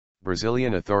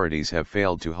Brazilian authorities have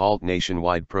failed to halt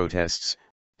nationwide protests,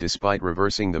 despite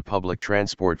reversing the public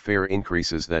transport fare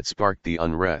increases that sparked the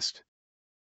unrest.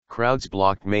 Crowds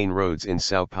blocked main roads in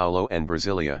Sao Paulo and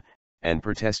Brasilia, and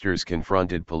protesters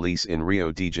confronted police in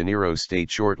Rio de Janeiro state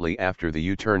shortly after the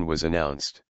U-turn was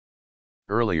announced.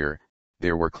 Earlier,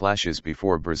 there were clashes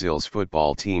before Brazil's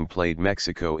football team played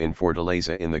Mexico in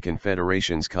Fortaleza in the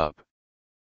Confederations Cup.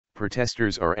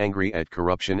 Protesters are angry at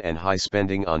corruption and high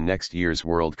spending on next year's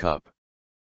World Cup.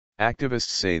 Activists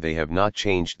say they have not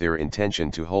changed their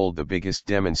intention to hold the biggest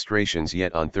demonstrations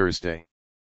yet on Thursday.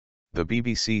 The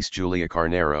BBC's Julia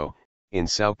Carneiro, in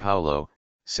Sao Paulo,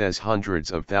 says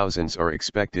hundreds of thousands are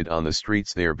expected on the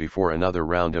streets there before another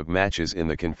round of matches in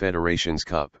the Confederations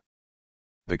Cup.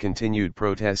 The continued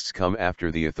protests come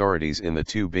after the authorities in the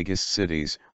two biggest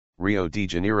cities, Rio de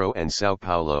Janeiro and Sao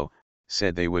Paulo,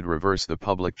 said they would reverse the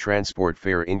public transport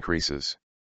fare increases.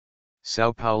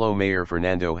 Sao Paulo Mayor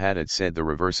Fernando Haddad said the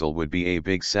reversal would be a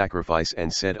big sacrifice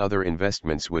and said other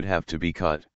investments would have to be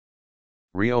cut.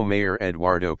 Rio Mayor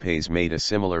Eduardo Paes made a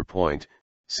similar point,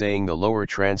 saying the lower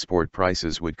transport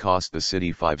prices would cost the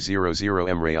city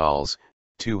 500 reals,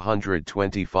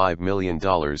 $225 million,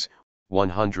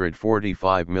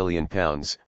 £145 million,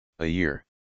 a year.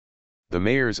 The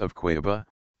mayors of Cuiabá,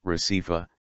 Recife,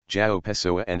 João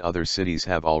Pessoa and other cities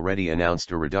have already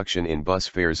announced a reduction in bus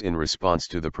fares in response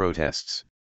to the protests.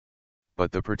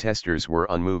 But the protesters were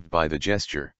unmoved by the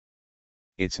gesture.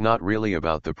 "It's not really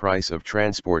about the price of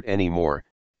transport anymore,"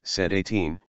 said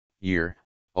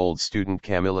 18-year-old student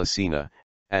Camila Sena,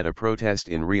 at a protest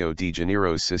in Rio de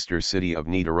Janeiro's sister city of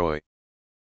Niterói.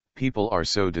 "People are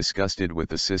so disgusted with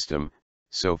the system,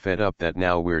 so fed up that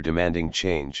now we're demanding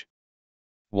change."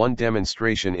 One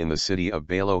demonstration in the city of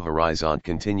Belo Horizonte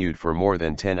continued for more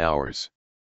than 10 hours.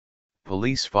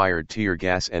 Police fired tear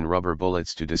gas and rubber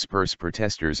bullets to disperse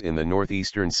protesters in the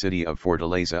northeastern city of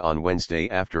Fortaleza on Wednesday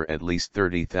after at least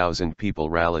 30,000 people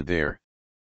rallied there.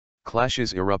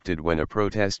 Clashes erupted when a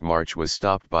protest march was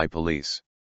stopped by police.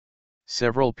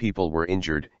 Several people were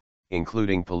injured,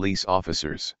 including police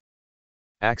officers.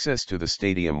 Access to the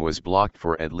stadium was blocked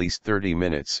for at least 30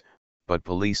 minutes, but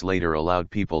police later allowed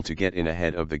people to get in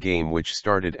ahead of the game, which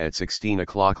started at 16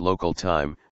 o'clock local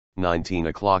time, 19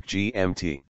 o'clock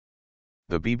GMT.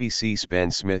 The BBC's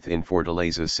Ben Smith in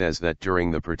Fortaleza says that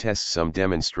during the protests some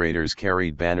demonstrators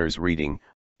carried banners reading,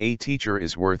 "A teacher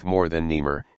is worth more than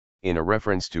Neymar," in a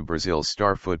reference to Brazil's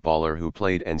star footballer who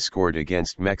played and scored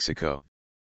against Mexico.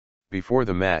 Before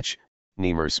the match,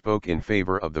 Neymar spoke in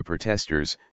favor of the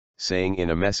protesters, saying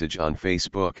in a message on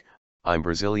Facebook, "I'm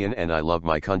Brazilian and I love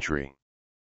my country.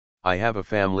 I have a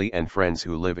family and friends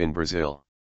who live in Brazil.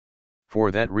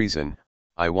 For that reason,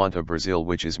 I want a Brazil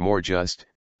which is more just,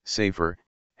 safer,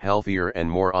 healthier and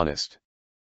more honest.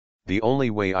 The only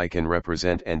way I can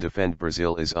represent and defend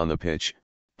Brazil is on the pitch,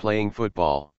 playing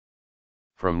football.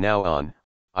 From now on,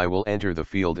 I will enter the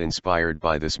field inspired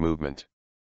by this movement."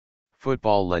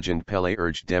 Football legend Pelé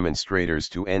urged demonstrators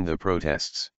to end the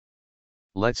protests.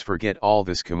 "Let's forget all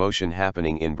this commotion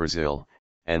happening in Brazil,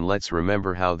 and let's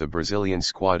remember how the Brazilian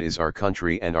squad is our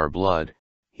country and our blood,"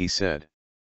 he said.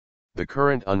 The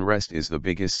current unrest is the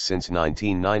biggest since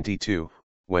 1992,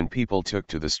 when people took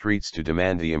to the streets to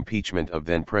demand the impeachment of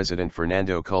then-President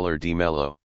Fernando Collor de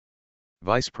Mello.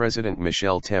 Vice President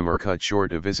Michel Temer cut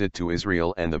short a visit to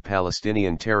Israel and the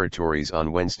Palestinian territories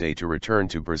on Wednesday to return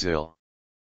to Brazil.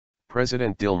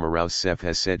 President Dilma Rousseff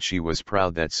has said she was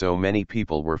proud that so many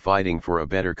people were fighting for a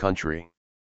better country.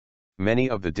 Many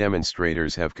of the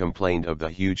demonstrators have complained of the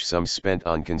huge sums spent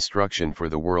on construction for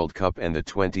the World Cup and the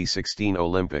 2016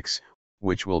 Olympics,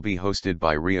 which will be hosted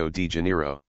by Rio de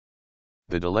Janeiro.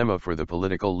 The dilemma for the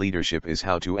political leadership is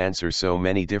how to answer so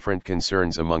many different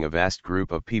concerns among a vast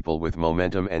group of people with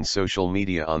momentum and social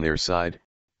media on their side,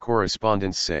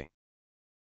 correspondents say.